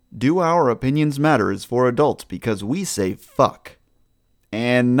Do Our Opinions Matter is for adults because we say fuck.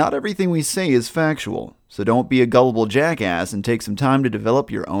 And not everything we say is factual, so don't be a gullible jackass and take some time to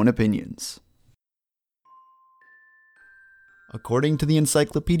develop your own opinions. According to the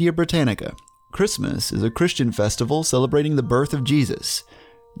Encyclopedia Britannica, Christmas is a Christian festival celebrating the birth of Jesus.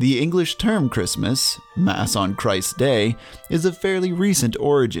 The English term Christmas, Mass on Christ's Day, is of fairly recent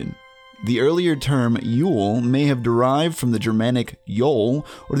origin. The earlier term Yule may have derived from the Germanic Yule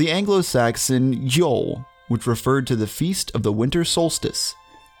or the Anglo-Saxon Yule, which referred to the feast of the winter solstice.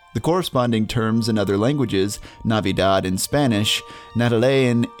 The corresponding terms in other languages, Navidad in Spanish, Natale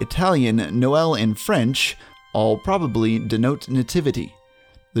in Italian, Noël in French, all probably denote nativity.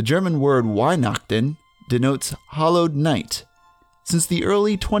 The German word Weihnachten denotes hallowed night. Since the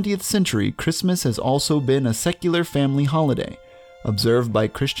early 20th century, Christmas has also been a secular family holiday, observed by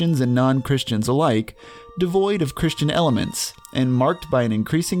Christians and non-Christians alike, devoid of Christian elements, and marked by an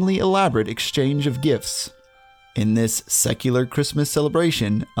increasingly elaborate exchange of gifts. In this secular Christmas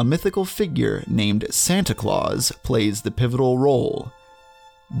celebration, a mythical figure named Santa Claus plays the pivotal role.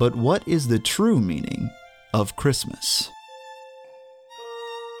 But what is the true meaning of Christmas?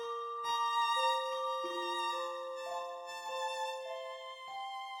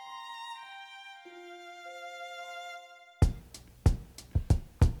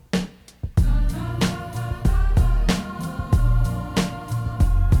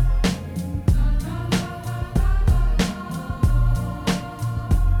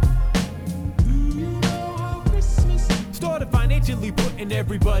 Putting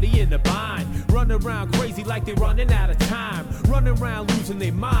everybody in a bind, run around crazy like they running out of time, running around losing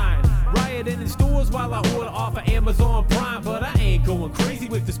their mind, rioting in stores while I order off of Amazon Prime. But I ain't going crazy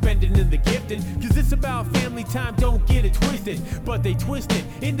with the spending and the gifting, cause it's about family time, don't get it twisted. But they twist it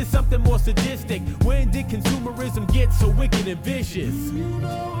into something more sadistic. When did consumerism get so wicked and vicious?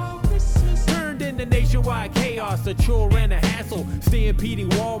 Turned into nationwide chaos, a chore and a hassle, stampeding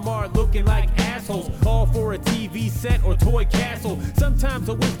Walmart looking like assholes, all for a TV set or toy castle. Sometimes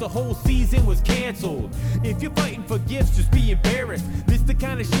I wish the whole season was canceled. If you're fighting for gifts, just be embarrassed. This the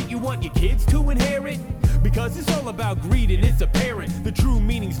kind of shit you want your kids to inherit? Because it's all about greed and it's apparent. The true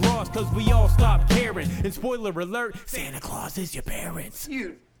meaning's lost cause we all stopped caring. And spoiler alert, Santa Claus is your parents.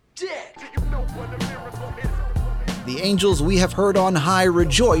 You dead! You know what a miracle is. The angels we have heard on high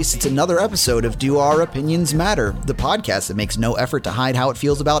rejoice. It's another episode of Do Our Opinions Matter, the podcast that makes no effort to hide how it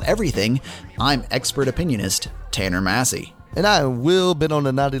feels about everything. I'm expert opinionist Tanner Massey. And I Will, been on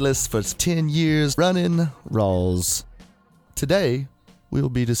the naughty list for 10 years, running Rawls. Today, we'll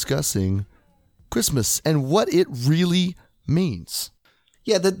be discussing Christmas and what it really means.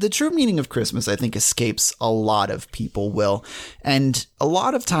 Yeah, the true meaning of Christmas, I think, escapes a lot of people, Will. And a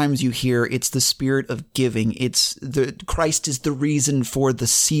lot of times you hear it's the spirit of giving. It's Christ is the reason for the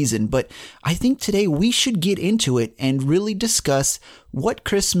season. But I think today we should get into it and really discuss what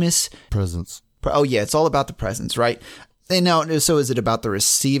Christmas... Presents. Oh, yeah, it's all about the presents, right? And now, so is it about the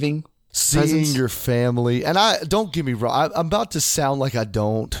receiving Seeing presents? your family. And don't get me wrong, I'm about to sound like I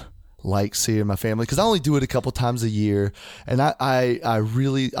don't like seeing my family because I only do it a couple times a year, and I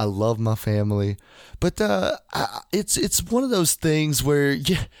really love my family, but it's one of those things where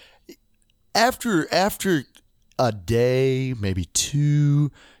after a day, maybe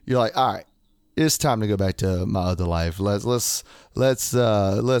two, you're like, all right, it's time to go back to my other life. Let's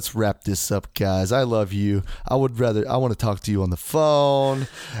wrap this up, guys. I love you. I want to talk to you on the phone.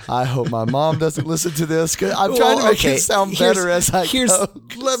 I hope my mom doesn't listen to this. 'Cause I'm trying to make it sound better as I go.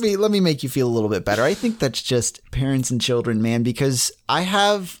 Let me make you feel a little bit better. I think that's just parents and children, man, because I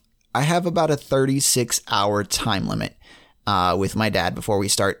have about a 36-hour time limit with my dad before we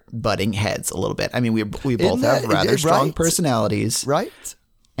start butting heads a little bit. I mean, we both have rather strong personalities, right?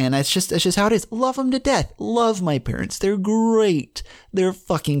 And it's just how it is. Love them to death. Love my parents. They're great. They're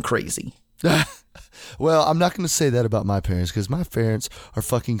fucking crazy. Well, I'm not going to say that about my parents because my parents are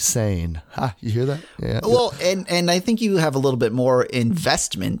fucking sane. Ha, you hear that? Yeah. Well, and I think you have a little bit more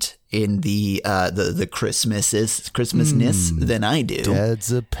investment in the Christmasness than I do.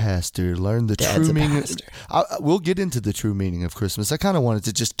 Dad's a pastor. Learn the true meaning. We'll get into the true meaning of Christmas. I kind of wanted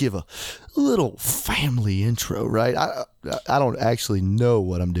to just give a little family intro, right? I don't actually know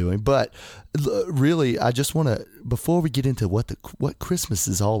what I'm doing, but really, I just want to, before we get into what Christmas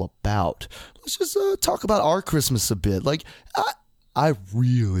is all about, let's just talk about our Christmas a bit. Like, I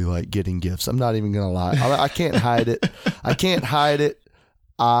really like getting gifts. I'm not even gonna lie. I can't hide it.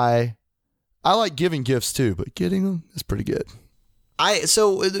 I like giving gifts too, but getting them is pretty good.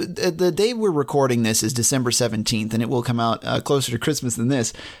 So the day we're recording this is December 17th, and it will come out closer to Christmas than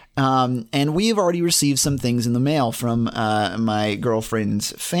this. And we've already received some things in the mail from my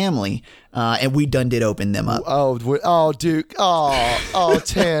girlfriend's family, and we done did open them up. Oh, Duke. Oh,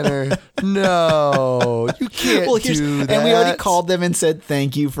 Tanner. No, you can't do that. And we already called them and said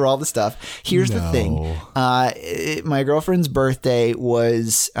thank you for all the stuff. Here's the thing. My girlfriend's birthday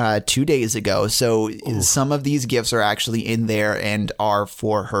was 2 days ago, so some of these gifts are actually in there and are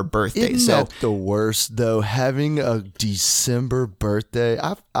for her birthday. Isn't that the worst, though? Having a December birthday,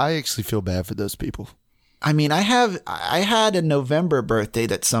 I actually feel bad for those people. I mean, I had a November birthday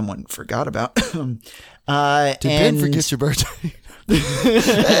that someone forgot about. Did Ben forget your birthday?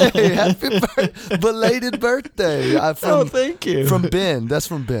 Hey, happy belated birthday! Thank you. From Ben. That's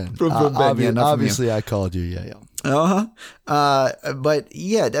from Ben. From Ben. Obviously, I called you. Yeah. But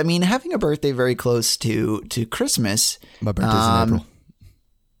yeah, I mean, having a birthday very close to Christmas. My birthday's in April.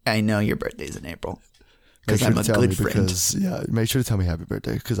 I know your birthday's in April. Because I'm a good friend. Make sure to tell me happy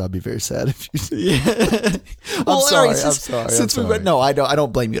birthday, because I'll be very sad if you. Yeah. I'm sorry. No, I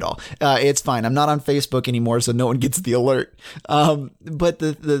don't blame you at all. It's fine. I'm not on Facebook anymore, so no one gets the alert. But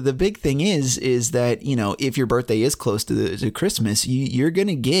the big thing is that, you know, if your birthday is close to Christmas, you're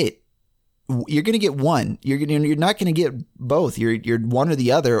gonna get one. You're not gonna get both. You're one or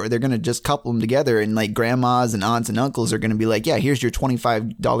the other, or they're gonna just couple them together. And like grandmas and aunts and uncles are gonna be like, yeah, here's your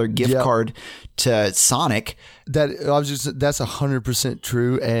 $25 gift card to Sonic. That's 100%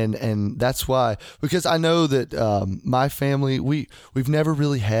 true, and that's why, because I know that my family, we've never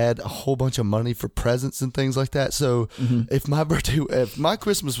really had a whole bunch of money for presents and things like that. So if my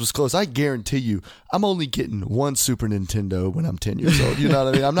Christmas was close, I guarantee you I'm only getting one Super Nintendo when I'm 10 years old. You know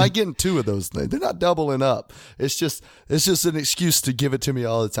what I mean? I'm not getting two of those things. They're not doubling up. It's just an excuse to give it to me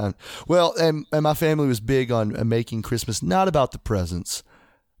all the time. Well, and my family was big on making Christmas not about the presents,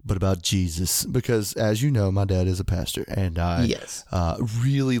 but about Jesus, because as you know, my dad is a pastor, and I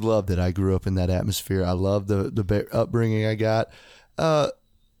really love that I grew up in that atmosphere. I love the upbringing I got.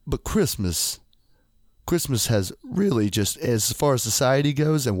 But Christmas has really just, as far as society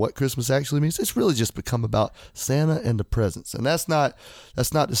goes and what Christmas actually means, it's really just become about Santa and the presents. And that's not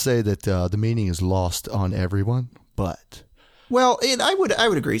to say that the meaning is lost on everyone, but... Well, I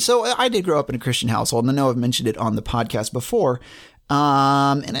would agree. So I did grow up in a Christian household, and I know I've mentioned it on the podcast before.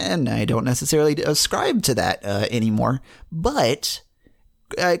 And I don't necessarily ascribe to that anymore, but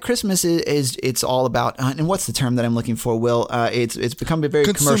Christmas is it's all about, and what's the term that I'm looking for, Will? It's become very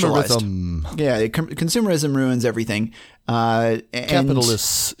commercialized. Yeah, consumerism ruins everything.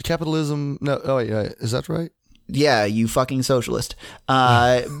 Capitalism. No, is that right? Yeah, you fucking socialist.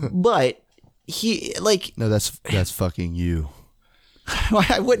 But no, that's fucking you.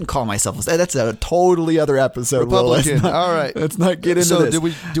 I wouldn't call myself. That's a totally other episode. Republican. All right, let's not get into this.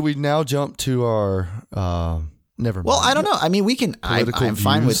 So do we now jump to our? Never mind. Well, I don't know. I mean, we can. I'm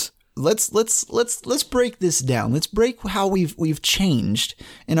fine with. Let's break this down. Let's break how we've changed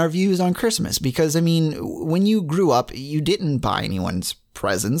in our views on Christmas. Because I mean, when you grew up, you didn't buy anyone's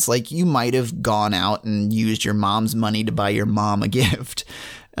presents. Like, you might have gone out and used your mom's money to buy your mom a gift.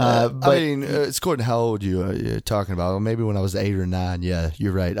 But I mean, it's according to how old you're talking about. Maybe when I was 8 or 9. Yeah,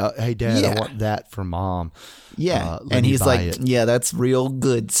 you're right. Hey, Dad, I want that for Mom. Yeah, and he's like, yeah, that's real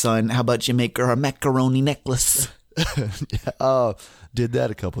good, son. How about you make her a macaroni necklace? Did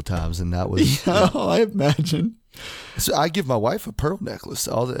that a couple times, and that was... I imagine. So I give my wife a pearl necklace.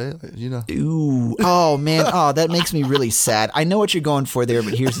 Ooh. Oh, man. Oh, that makes me really sad. I know what you're going for there,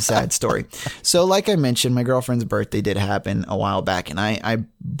 but here's a sad story. So like I mentioned, my girlfriend's birthday did happen a while back, and I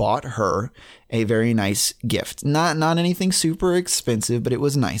bought her a very nice gift. Not anything super expensive, but it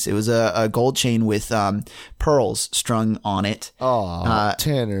was nice. It was a gold chain with pearls strung on it. Oh,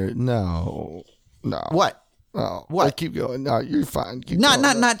 Tanner, no. What? Oh, what? Keep going. No, you're fine.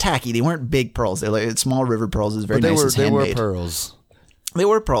 Not tacky. They weren't big pearls. They were like small river pearls. It was very nice. They were pearls. They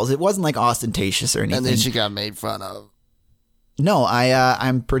were pearls. It wasn't like ostentatious or anything. And then she got made fun of. No,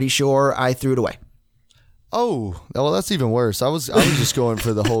 I'm pretty sure I threw it away. Oh, well, that's even worse. I was just going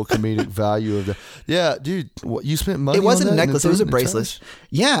for the whole comedic value of the. Yeah, dude, you spent money. It wasn't on a that necklace. It was a bracelet.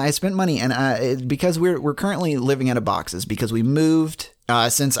 Yeah, I spent money, and because we're currently living out of boxes because we moved.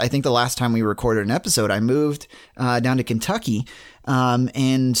 Since I think the last time we recorded an episode, I moved down to Kentucky,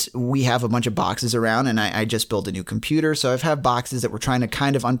 and we have a bunch of boxes around, and I just built a new computer. So I've had boxes that we're trying to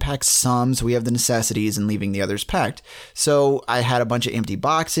kind of unpack some, so we have the necessities and leaving the others packed. So I had a bunch of empty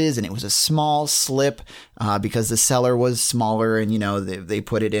boxes, and it was a small slip because the seller was smaller, and they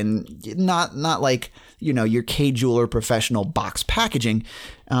put it in not like your K-Jeweler professional box packaging.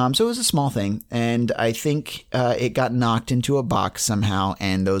 So it was a small thing, and I think it got knocked into a box somehow,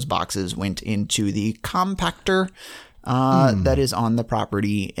 and those boxes went into the compactor that is on the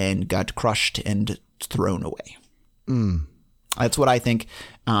property and got crushed and thrown away. That's what I think.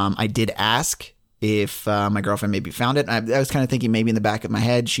 I did ask if my girlfriend maybe found it. I was kind of thinking maybe in the back of my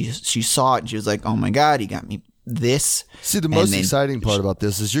head, she saw it and she was like, oh my God, he got me this. See, the most exciting part about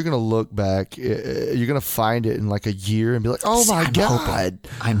this is you're going to look back, you're going to find it in like a year and be like, oh my God.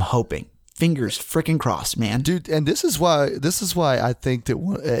 I'm hoping. Fingers freaking crossed, man. Dude, and this is why I think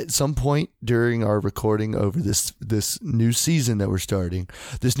that at some point during our recording over this new season that we're starting,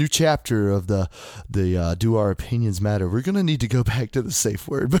 this new chapter of the Do Our Opinions Matter, we're gonna need to go back to the safe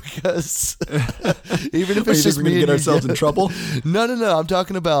word, because even if it's just me, get ourselves in trouble. No. I'm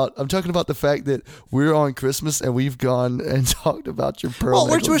talking about the fact that we're on Christmas and we've gone and talked about your pearl.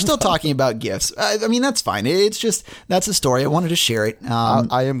 Well, we're still talking about gifts. I mean, that's fine. It's just that's a story. I wanted to share it.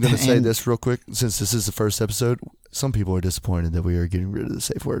 I am going to say this real quick, since this is the first episode. Some people are disappointed that we are getting rid of the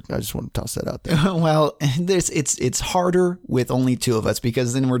safe word. I just want to toss that out there. Well, it's harder with only two of us,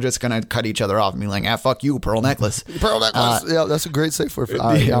 because then we're just going to cut each other off and be like, fuck you, pearl necklace. Pearl necklace. Yeah, that's a great safe word.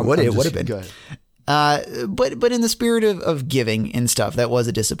 It would have been. Go ahead. But in the spirit of giving and stuff, that was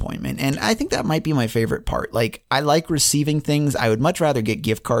a disappointment. And I think that might be my favorite part. Like, I like receiving things. I would much rather get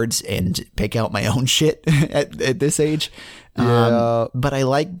gift cards and pick out my own shit at this age. Yeah. But I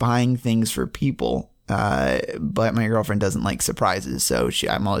like buying things for people. But my girlfriend doesn't like surprises. So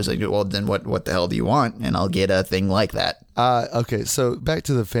I'm always like, well, then what the hell do you want? And I'll get a thing like that. Okay. So back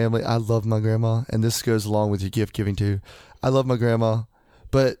to the family. I love my grandma, and this goes along with your gift giving too. I love my grandma,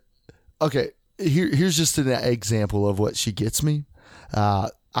 but okay. Here's just an example of what she gets me.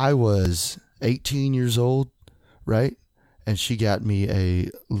 I was 18 years old, right? And she got me a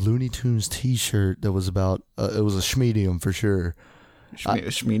Looney Tunes t-shirt that was about, it was a schmedium for sure.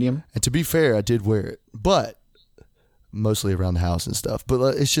 Schmedium? And to be fair, I did wear it, but mostly around the house and stuff.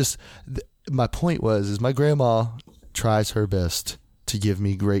 But it's just, my point is my grandma tries her best to give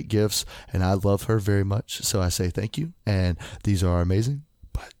me great gifts, and I love her very much. So I say thank you, and these are amazing,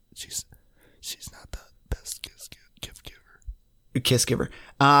 but she's not the best gift giver. Kiss giver.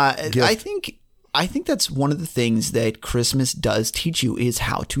 I think that's one of the things that Christmas does teach you is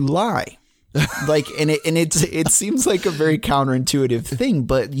how to lie. Like, it seems like a very counterintuitive thing,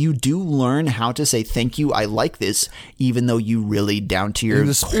 but you do learn how to say thank you. I like this, even though you really down to your in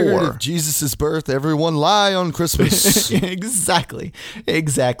the spirit core. of Jesus' birth, everyone lie on Christmas. Exactly.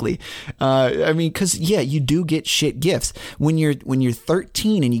 I mean, because you do get shit gifts when you're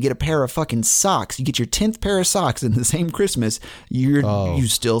 13 and you get a pair of fucking socks. You get your 10th pair of socks in the same Christmas. You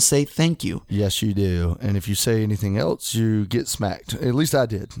still say thank you. Yes, you do. And if you say anything else, you get smacked. At least I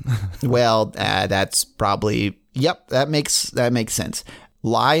did. Well, that's probably, that makes sense.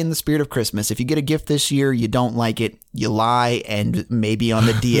 Lie in the spirit of Christmas. If you get a gift this year, you don't like it, you lie, and maybe on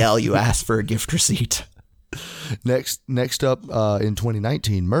the DL you ask for a gift receipt. Next up, in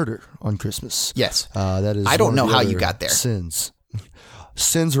 2019, murder on Christmas. Yes. That is. I don't know how you got there. Sins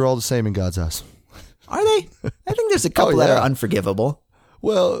are all the same in God's eyes. Are they? I think there's a couple that are unforgivable.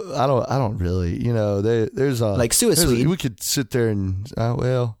 Well, I don't really. There's like suicide. We could sit there and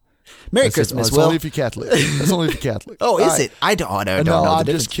Merry Christmas. That's only if you're Catholic. That's only if you're Catholic. Oh, is it? I don't know. No, I'm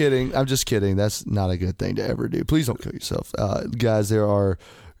just kidding. I'm just kidding. That's not a good thing to ever do. Please don't kill yourself. Guys, there are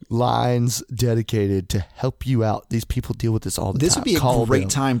lines dedicated to help you out. These people deal with this all the time. This would be a great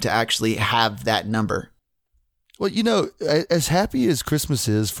time to actually have that number. Well, as happy as Christmas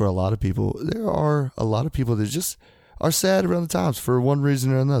is for a lot of people, there are a lot of people that just are sad around the times for one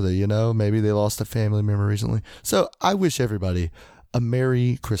reason or another. Maybe they lost a family member recently. So I wish everybody a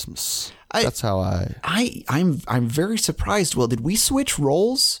Merry Christmas. That's how I'm very surprised. Will, did we switch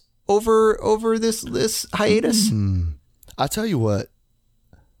roles over this hiatus? I tell you what,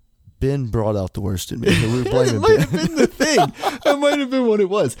 Ben brought out the worst in me. We were blaming Ben. Might have been the thing. That might have been what it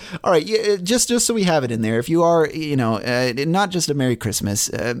was. All right, just so we have it in there. If you are, not just a Merry Christmas,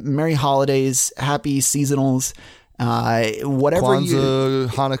 Merry Holidays, Happy Seasonals. Whatever Kwanzaa,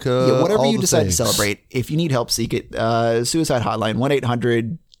 Hanukkah, whatever you decide things to celebrate. If you need help, seek it. Suicide hotline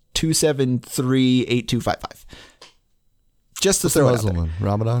 1-800-273-8255. Just to throw it out there.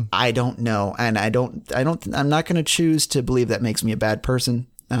 Ramadan. I don't know, and I'm not going to choose to believe that makes me a bad person.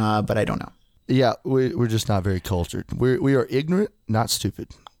 But I don't know. Yeah, we're just not very cultured. We are ignorant, not stupid,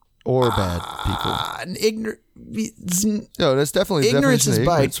 or bad people. No, that's definitely ignorance is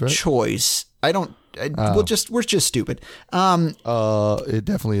by right? choice. We're just stupid. It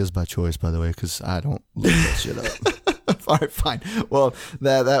definitely is by choice, by the way, because I don't look that shit up. All right, fine. Well,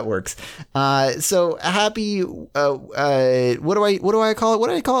 that works. So happy. What do I call it? What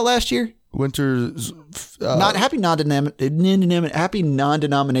did I call it last year? Winter happy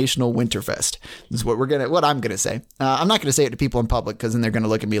non-denominational Winterfest is what I'm gonna say. I'm not gonna say it to people in public because then they're gonna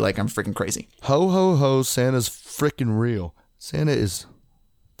look at me like I'm freaking crazy. Ho ho ho! Santa's freaking real. Santa is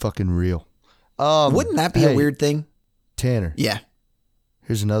fucking real. Wouldn't that be a weird thing, Tanner? Yeah.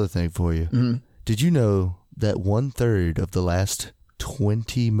 Here's another thing for you. Mm-hmm. Did you know that 1/3 of the last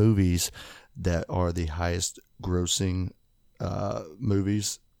 20 movies that are the highest grossing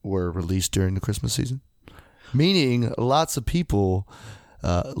movies were released during the Christmas season? Meaning lots of people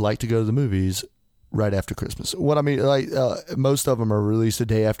like to go to the movies right after Christmas. What I mean, most of them are released the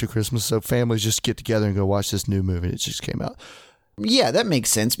day after Christmas, so families just get together and go watch this new movie that just came out. Yeah, that makes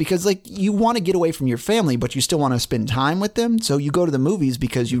sense because you want to get away from your family, but you still want to spend time with them. So you go to the movies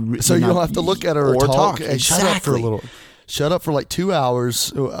because you don't have to look at her or talk. Exactly. Shut up for a little. Shut up for like 2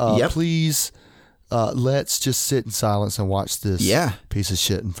 hours, please. Let's just sit in silence and watch this piece of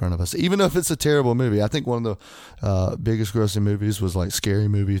shit in front of us. Even if it's a terrible movie. I think one of the biggest grossing movies was like Scary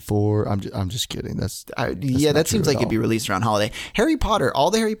Movie 4. I'm just kidding. That seems like it'd be released around holiday. Harry Potter, all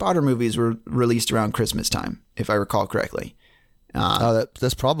the Harry Potter movies were released around Christmas time, if I recall correctly.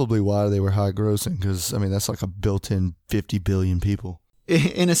 That's probably why they were high grossing because, I mean, that's like a built-in 50 billion people.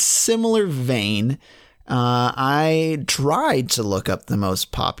 In a similar vein, I tried to look up the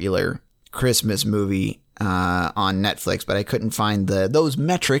most popular Christmas movie on Netflix, but I couldn't find those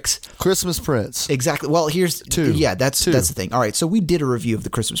metrics. Christmas Prince. Exactly. Well, here's two. Yeah, that's the thing. All right, so we did a review of the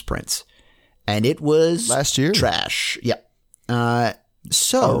Christmas Prince, and it was last year. Trash. Yep. A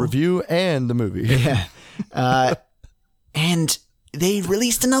review and the movie. Yeah. And they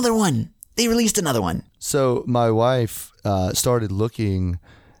released another one. So my wife started looking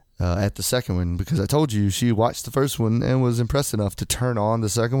at the second one because I told you she watched the first one and was impressed enough to turn on the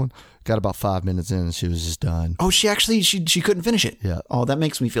second one. Got about 5 minutes in and she was just done. Oh, she couldn't finish it. Yeah. Oh, that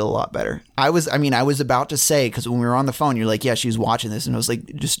makes me feel a lot better. I was about to say, because when we were on the phone, you're like, yeah, she's watching this. And I was like,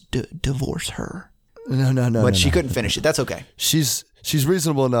 just divorce her. No. But she couldn't finish it. That's okay. She's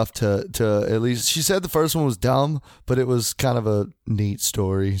reasonable enough to at least, she said the first one was dumb, but it was kind of a neat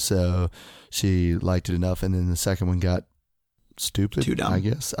story. So she liked it enough. And then the second one got stupid. Too dumb. I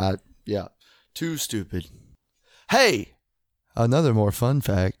guess. Too stupid. Hey, another more fun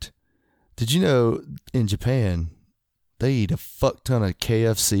fact. Did you know in Japan, they eat a fuck ton of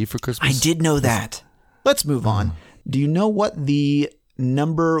KFC for Christmas? I did know that. Let's move on. Do you know what the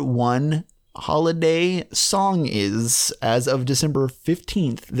number one holiday song is as of December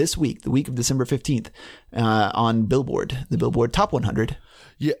 15th this week, the week of December 15th, on Billboard, the Billboard Top 100?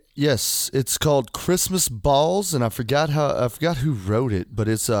 Yes, it's called Christmas Balls, and I forgot who wrote it, but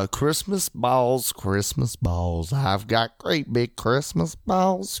it's Christmas balls. I've got great big Christmas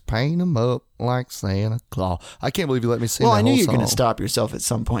balls, paint them up like Santa Claus. I can't believe you let me sing that whole song. Well, I knew you were going to stop yourself at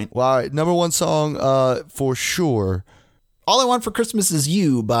some point. Well, all right, number one song for sure. All I Want for Christmas Is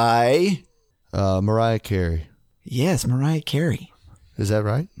You by Mariah Carey. Yes, Mariah Carey. Is that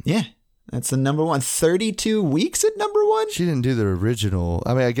right? Yeah. That's the number one. 32 weeks at number one? She didn't do the original.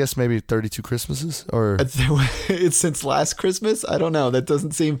 I mean, I guess maybe 32 Christmases or it's since last Christmas. I don't know. That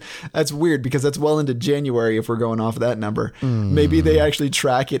doesn't seem, that's weird because that's well into January if we're going off of that number. Maybe they actually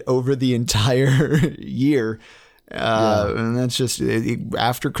track it over the entire year. And that's just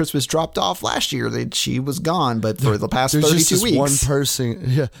after Christmas dropped off last year. She was gone, but for the past 32 weeks, one person.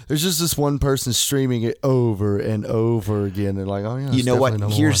 Yeah, there's just this one person streaming it over and over again. They're like, oh yeah, you know what?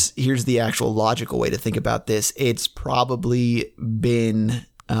 Here's the actual logical way to think about this. It's probably been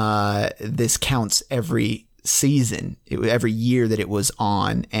this counts every season, every year that it was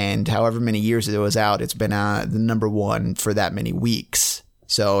on, and however many years it was out, it's been the number one for that many weeks.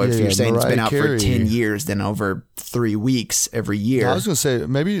 So if you're saying Mariah it's been out Carey. For 10 years, then over 3 weeks every year. I was going to say,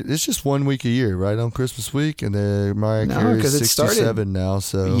 maybe it's just 1 week a year, right? On Christmas week. And then Mariah Carey's 67 now.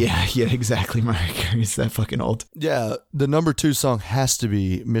 So Yeah, exactly. Mariah Carey's that fucking old. Yeah, the number 2 song has to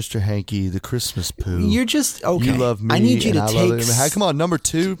be Mr. Hanky, The Christmas Poo. You're just, okay. You love me. I need you to take... Come on, number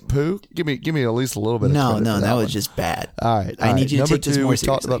 2, Poo. Give me at least a little bit of credit. No, that was just bad. All right. I need you to take this more seriously. We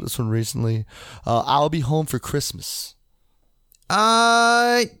talked about this one recently. I'll Be Home for Christmas.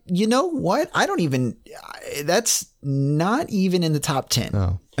 You know what? That's not even in the top 10.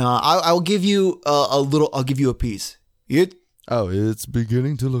 No. I'll give you I'll give you a piece. It's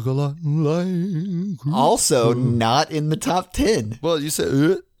beginning to look a lot like Christmas. Also not in the top 10. Well, you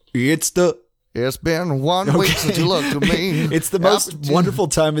said It's been 1 week since you looked at me. It's the most wonderful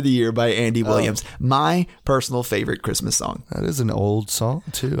time of the year by Andy Williams. My personal favorite Christmas song. That is an old song,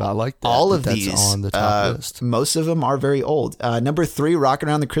 too. I like that. All of that's these. On the top list. Most of them are very old. Number 3, Rockin'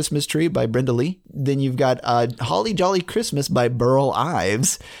 Around the Christmas Tree by Brenda Lee. Then you've got Holly Jolly Christmas by Burl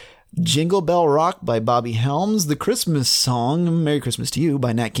Ives. Jingle Bell Rock by Bobby Helms, the Christmas song Merry Christmas to You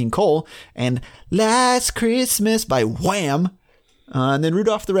by Nat King Cole, and Last Christmas by Wham! And then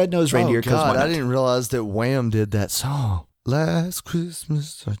Rudolph the Red-Nosed Reindeer. Oh, God, I didn't realize that Wham did that song. Last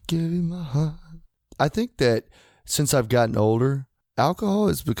Christmas, I gave you my heart. I think that since I've gotten older, alcohol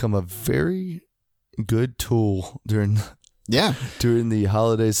has become a very good tool during the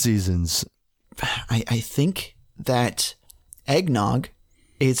holiday seasons. I think that eggnog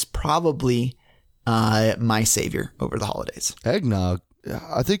is probably my savior over the holidays. Eggnog.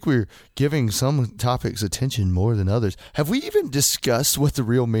 I think we're giving some topics attention more than others. Have we even discussed what the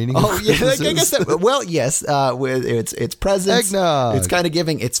real meaning of Christmas is? I guess that, well, yes. It's presents. Eggnog. It's kind of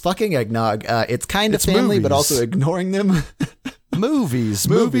giving. It's fucking eggnog. It's kind of It's family, movies. but also ignoring them. Movies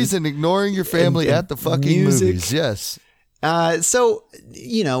and ignoring your family And at the fucking music. movies. Yes. So,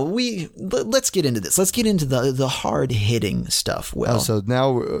 let's get into this. Let's get into the hard hitting stuff. Well,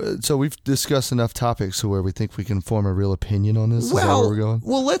 So we've discussed enough topics to where we think we can form a real opinion on this. Is that where we're going?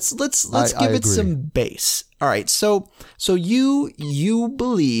 Well, let's I give it agree. some base. All right. So you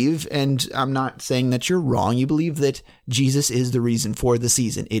believe, and I'm not saying that you're wrong. You believe that Jesus is the reason for the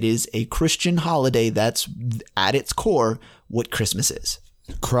season. It is a Christian holiday. That's at its core what Christmas is.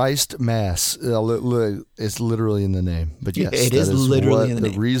 Christ Mass. It's literally in the name. But yes, It is literally in the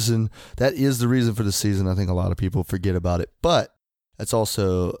name. reason. That is the reason for the season. I think a lot of people forget about it. But that's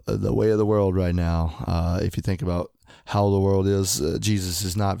also the way of the world right now. If you think about how the world is, Jesus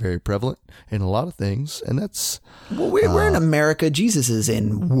is not very prevalent in a lot of things. And that's... Well, we're in America. Jesus is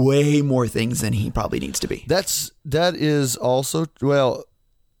in way more things than he probably needs to be. That is also... Well,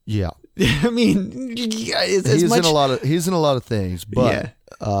 yeah. I mean, He's in a lot of things, but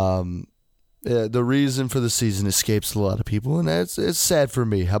the reason for the season escapes a lot of people, and it's sad for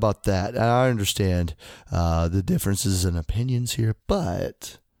me. How about that? I understand the differences in opinions here,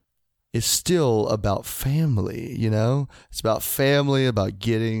 but it's still about family. It's about family, about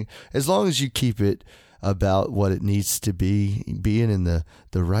getting, as long as you keep it about what it needs to be, being in the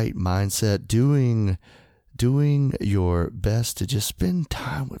right mindset, doing your best to just spend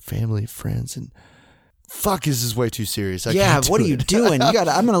time with family, friends, and fuck, this is way too serious. I can't do what are you it. doing? I'm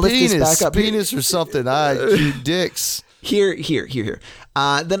gonna lift this back up. Penis or something. Dicks. Here.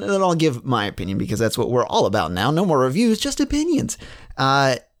 Then I'll give my opinion because that's what we're all about now. No more reviews, just opinions.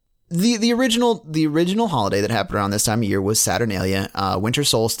 The original holiday that happened around this time of year was Saturnalia, winter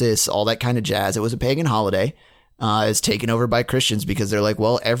solstice, all that kind of jazz. It was a pagan holiday. Is taken over by Christians because they're like,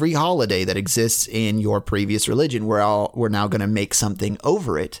 well, every holiday that exists in your previous religion, we're now going to make something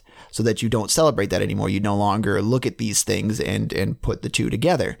over it so that you don't celebrate that anymore. You no longer look at these things and put the two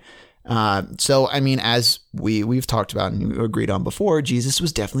together. So, I mean, as we've talked about and agreed on before, Jesus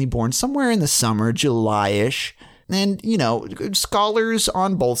was definitely born somewhere in the summer, July-ish. And, scholars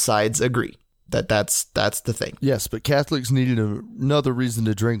on both sides agree. That's the thing. Yes, but Catholics needed another reason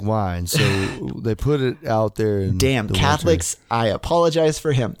to drink wine, so they put it out there. In Damn the Catholics! winter. I apologize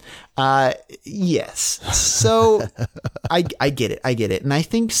for him. Yes, so I get it, and I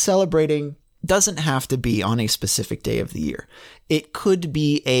think celebrating doesn't have to be on a specific day of the year. It could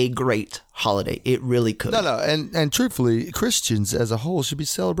be a great holiday. It really could. No, and truthfully, Christians as a whole should be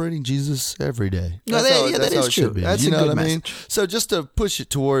celebrating Jesus every day. No, that is true. That's you a know good what I mean? message. So just to push it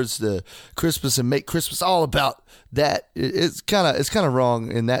towards the Christmas and make Christmas all about that, it's kind of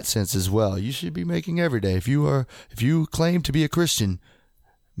wrong in that sense as well. You should be making every day. If you claim to be a Christian,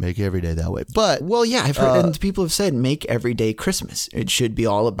 make every day that way. But Well, yeah, I've heard, and people have said, make every day Christmas. It should be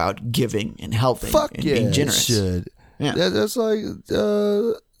all about giving and helping and being generous. It should. Yeah. That's like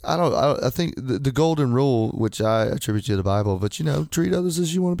I think the golden rule, which I attribute to the Bible, but treat others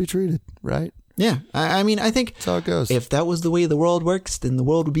as you want to be treated, right? Yeah, I mean, I think That's how it goes. if that was the way the world works, then the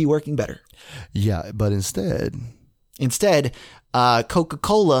world would be working better. Yeah, but instead,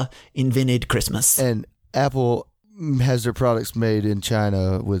 Coca-Cola invented Christmas. and Apple has their products made in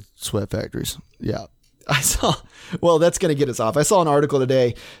China with sweat factories. Yeah. Well, that's going to get us off. I saw an article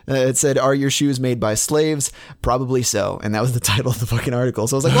today. It said, "Are your shoes made by slaves?" Probably so. And that was the title of the fucking article.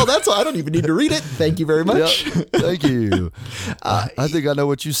 So I was like, well, that's all. I don't even need to read it. Thank you very much. Yep. Thank you. I think I know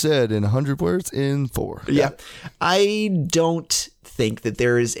what you said in 100 words in 4. Yeah. I don't think that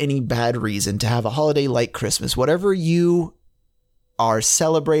there is any bad reason to have a holiday like Christmas. Whatever you are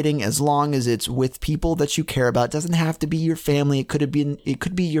celebrating, as long as it's with people that you care about. It doesn't have to be your family. It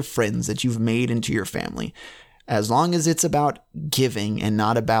could be your friends that you've made into your family. As long as it's about giving and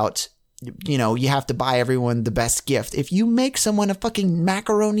not about, you have to buy everyone the best gift. If you make someone a fucking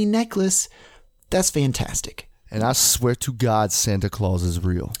macaroni necklace, that's fantastic. And I swear to God, Santa Claus is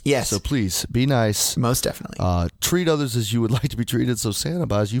real. Yes. So please, be nice. Most definitely. Treat others as you would like to be treated, so Santa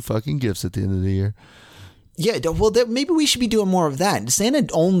buys you fucking gifts at the end of the year. Yeah, well, maybe we should be doing more of that. Santa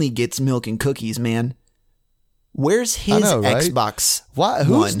only gets milk and cookies, man. Where's his right? Xbox? Why?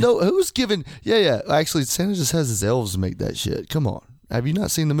 One? Who's giving? Yeah. Actually, Santa just has his elves make that shit. Come on. Have you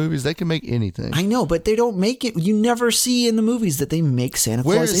not seen the movies? They can make anything. I know, but they don't make it. You never see in the movies that they make Santa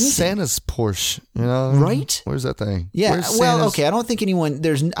Claus anything. Where's Santa's Porsche? You know, right? Where's that thing? Yeah. Where's Well, Santa's- okay. I don't think anyone.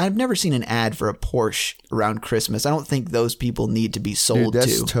 I've never seen an ad for a Porsche around Christmas. I don't think those people need to be sold Dude,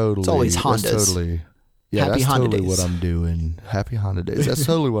 that's to. totally. It's always Hondas. That's totally. Yeah, Happy that's Honda totally days. what I'm doing. Happy Honda days. That's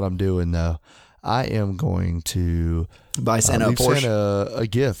totally what I'm doing, though. I am going to Buy Santa a leave Porsche. Santa a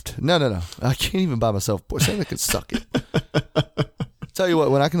gift. No. I can't even buy myself a Porsche. Santa can suck it. Tell you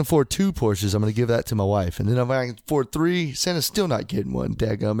what, when I can afford 2 Porsches, I'm going to give that to my wife. And then if I can afford 3, Santa's still not getting one.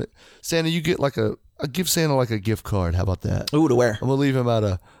 Dadgummit. Santa, you get I'll give Santa like a gift card. How about that? Ooh, to wear. I'm going to leave him out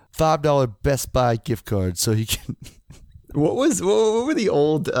a $5 Best Buy gift card so he can. What were the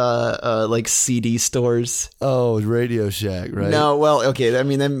old like CD stores? Oh, Radio Shack, right? No, well, okay. I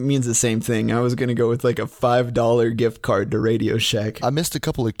mean, that means the same thing. I was gonna go with like a $5 gift card to Radio Shack. I missed a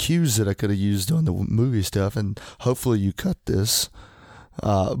couple of cues that I could have used on the movie stuff, and hopefully you cut this.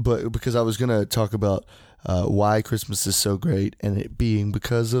 But because I was gonna talk about why Christmas is so great, and it being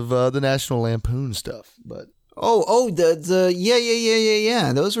because of the National Lampoon stuff, but. Yeah.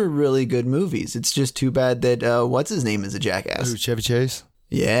 Those were really good movies. It's just too bad that what's his name is a jackass. Who, Chevy Chase?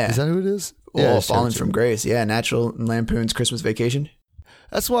 Yeah. Is that who it is? Oh, it's Fallen Chevy from Chase. Grace. Yeah, National Lampoon's Christmas Vacation.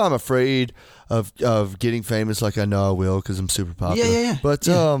 That's why I'm afraid of getting famous like I know I will because I'm super popular. Yeah. But,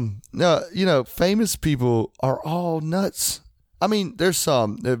 no, famous people are all nuts. I mean, there's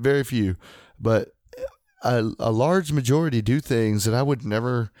some, there are very few, but a large majority do things that I would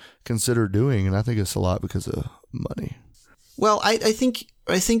never consider doing, and I think it's a lot because of money. Well, I think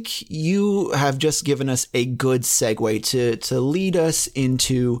you have just given us a good segue to lead us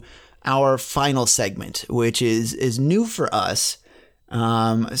into our final segment, which is new for us.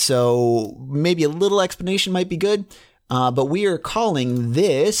 So maybe a little explanation might be good, but we are calling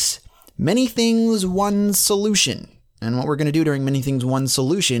this Many Things One Solution. And what we're going to do during Many Things One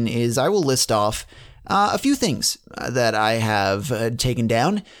Solution is I will list off a few things that I have taken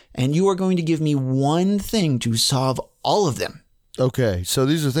down, and you are going to give me one thing to solve all of them. Okay, so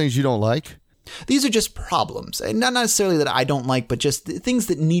these are things you don't like? These are just problems, and not necessarily that I don't like, but just things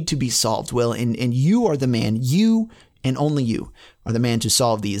that need to be solved, Will, and you are the man, you and only you are the man to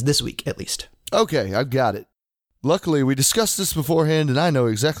solve these this week, at least. Okay, I've got it. Luckily, we discussed this beforehand, and I know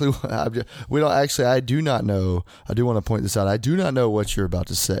exactly what I do not know. I do want to point this out. I do not know what you're about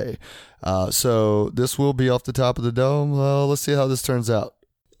to say. So this will be off the top of the dome. Well, let's see how this turns out.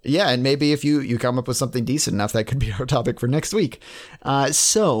 Yeah, and maybe if you come up with something decent enough, that could be our topic for next week.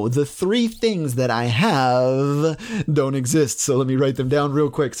 So the 3 things that I have don't exist. So let me write them down real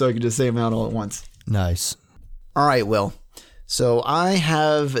quick so I can just say them out all at once. Nice. All right, Will. So I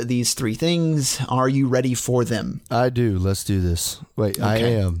have these 3 things. Are you ready for them? I do. Let's do this. Wait, Okay. I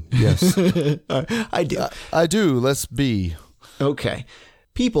am. Yes. I do. I do. Let's be. Okay.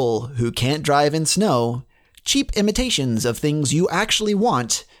 People who can't drive in snow, cheap imitations of things you actually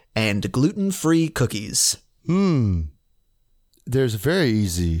want, and gluten-free cookies. There's a very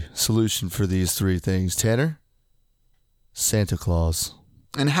easy solution for these 3 things. Tanner? Santa Claus.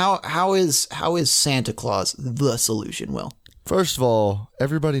 And how is Santa Claus the solution, Will? First of all,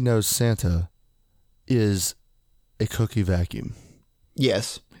 everybody knows Santa is a cookie vacuum.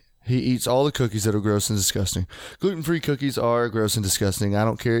 Yes. He eats all the cookies that are gross and disgusting. Gluten-free cookies are gross and disgusting. I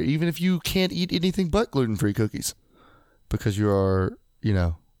don't care, even if you can't eat anything but gluten-free cookies, because you are,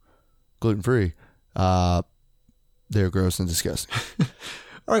 gluten-free. They're gross and disgusting.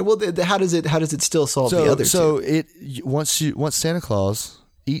 All right. Well, how does it still solve the other two? Once Santa Claus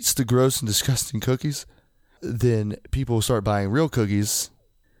eats the gross and disgusting cookies, then people will start buying real cookies,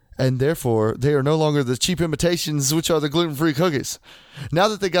 and therefore they are no longer the cheap imitations, which are the gluten-free cookies. Now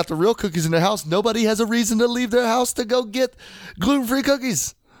that they got the real cookies in their house, nobody has a reason to leave their house to go get gluten-free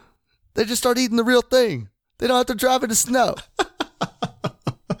cookies. They just start eating the real thing. They don't have to drive in the snow.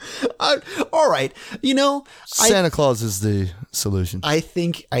 All right. Santa Claus is the solution. I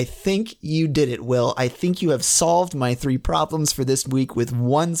think you did it, Will. I think you have solved my 3 problems for this week with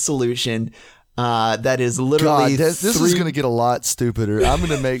one solution. That is literally God, this is going to get a lot stupider. I'm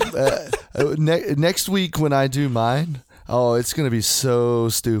going to make next week when I do mine. Oh, it's going to be so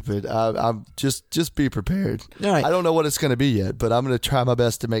stupid. I'm just be prepared. All right. I don't know what it's going to be yet, but I'm going to try my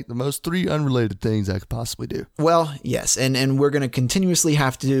best to make the most 3 unrelated things I could possibly do. Well, yes, and we're going to continuously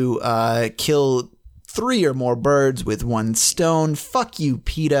have to kill 3 or more birds with one stone. Fuck you,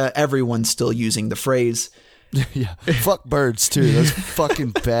 PETA. Everyone's still using the phrase. Yeah, fuck birds too. Those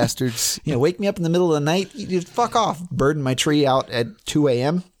fucking bastards. Yeah, wake me up in the middle of the night. You fuck off. Birding my tree out at 2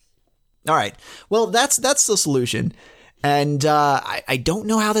 a.m. All right. Well, that's the solution. And I don't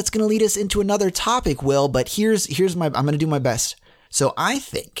know how that's going to lead us into another topic, Will, but here's I'm going to do my best. So I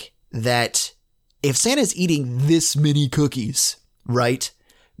think that if Santa's eating this many cookies, right,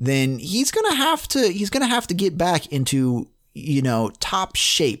 then he's going to have to get back into, top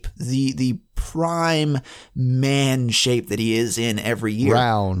shape, the prime man shape that he is in every year.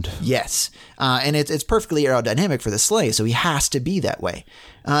 Round. Yes. And it's perfectly aerodynamic for the sleigh, so he has to be that way.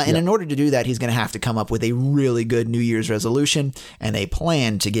 And in order to do that, he's going to have to come up with a really good New Year's resolution and a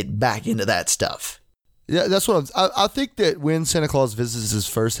plan to get back into that stuff. Yeah, that's what I think that when Santa Claus visits his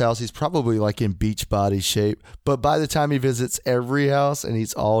first house, he's probably like in Beachbody shape. But by the time he visits every house and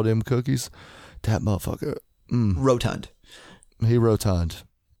eats all them cookies, that motherfucker. Rotund. He rotund.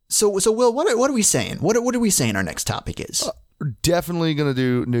 So Will, what are we saying? What are we saying our next topic is? Definitely going to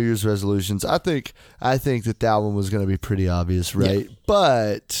do New Year's resolutions. I think that one was going to be pretty obvious, right? Yeah.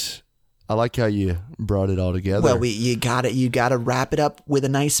 But I like how you brought it all together. Well, you got to wrap it up with a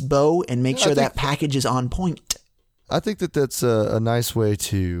nice bow and make sure that package is on point. I think that's a nice way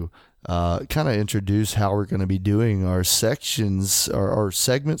to kind of introduce how we're going to be doing our sections, our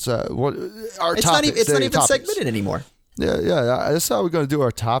segments. It's not even segmented anymore. Yeah. That's how we're going to do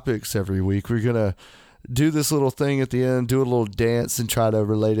our topics every week. We're going to do this little thing at the end, do a little dance, and try to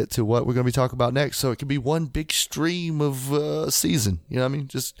relate it to what we're going to be talking about next. So it can be one big stream of season. You know what I mean?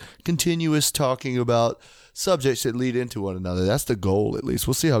 Just continuous talking about subjects that lead into one another. That's the goal, at least.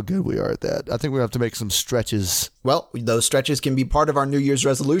 We'll see how good we are at that. I think we have to make some stretches. Well, those stretches can be part of our New Year's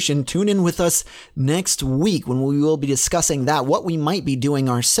resolution. Tune in with us next week when we will be discussing that, what we might be doing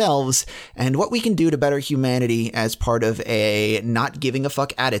ourselves, and what we can do to better humanity as part of a not giving a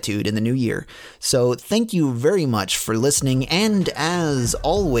fuck attitude in the new year. So thank you very much for listening, and as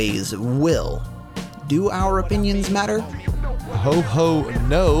always, Will, do our opinions matter? Ho ho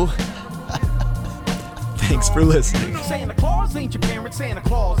no. Thanks for listening. Santa Claus ain't your parent, Santa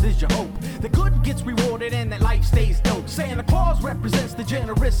Claus is your hope. The good gets rewarded and that life stays dope. Santa Claus represents the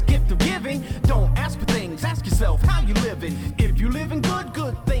generous gift of giving. Don't ask for things, ask yourself how you living. If you living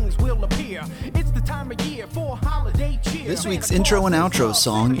good things will appear. It's the time of year for holiday cheer. This week's intro and outro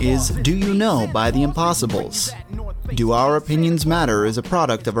song is Do You Know by The Impossibles. Do Our Opinions Matter is a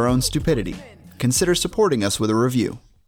product of our own stupidity. Consider supporting us with a review.